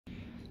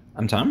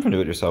I'm Tom from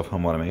Do-It-Yourself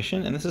Home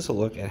Automation, and this is a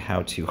look at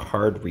how to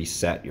hard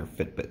reset your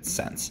Fitbit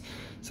Sense.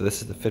 So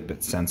this is the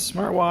Fitbit Sense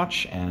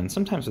smartwatch, and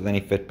sometimes with any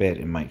Fitbit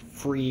it might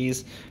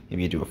freeze.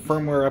 Maybe you do a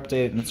firmware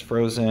update and it's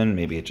frozen,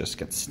 maybe it just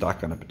gets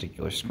stuck on a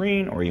particular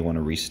screen, or you want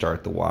to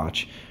restart the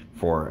watch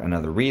for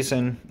another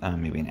reason.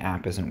 Maybe an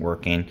app isn't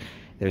working.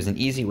 There's an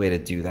easy way to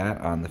do that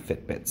on the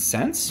Fitbit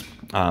Sense.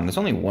 There's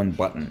only one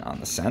button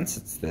on the Sense.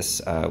 It's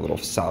this little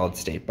solid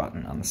state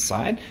button on the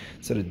side.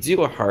 So to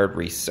do a hard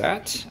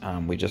reset,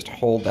 we just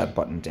hold that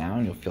button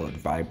down. You'll feel it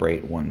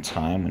vibrate one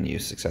time when you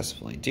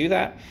successfully do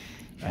that.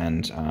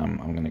 And I'm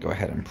going to go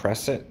ahead and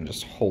press it and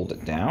just hold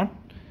it down.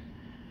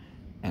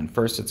 And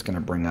first it's going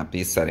to bring up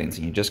these settings,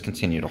 and you just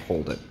continue to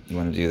hold it. You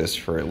want to do this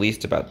for at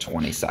least about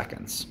 20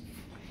 seconds.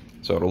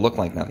 So it'll look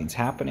like nothing's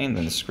happening,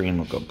 then the screen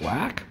will go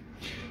black.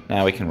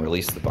 Now we can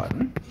release the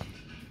button.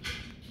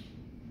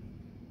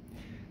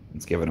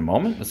 Let's give it a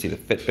moment. You'll see the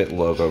Fitbit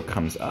logo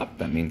comes up.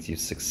 That means you've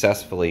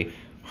successfully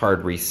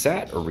hard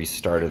reset or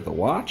restarted the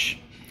watch.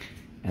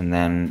 And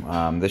then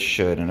this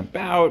should, in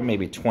about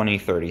maybe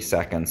 20-30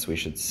 seconds, we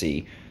should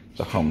see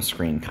the home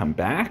screen come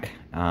back.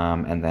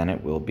 And then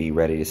it will be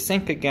ready to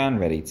sync again,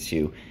 ready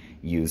to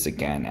use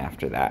again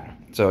after that.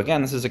 So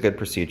again, this is a good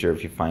procedure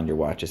if you find your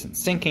watch isn't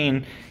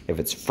syncing. If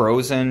it's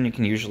frozen, you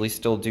can usually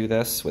still do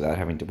this without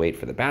having to wait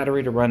for the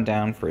battery to run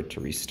down for it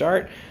to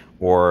restart.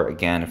 Or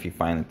again, if you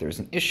find that there's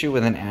an issue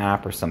with an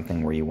app or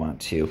something where you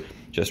want to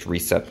just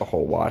reset the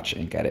whole watch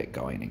and get it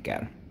going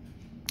again.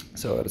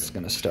 So it's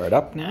going to start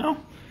up now.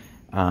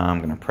 I'm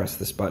going to press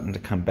this button to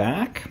come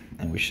back,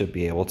 and we should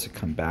be able to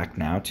come back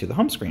now to the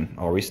home screen,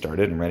 all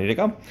restarted and ready to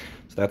go.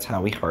 So that's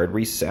how we hard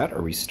reset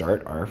or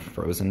restart our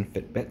frozen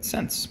Fitbit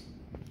Sense.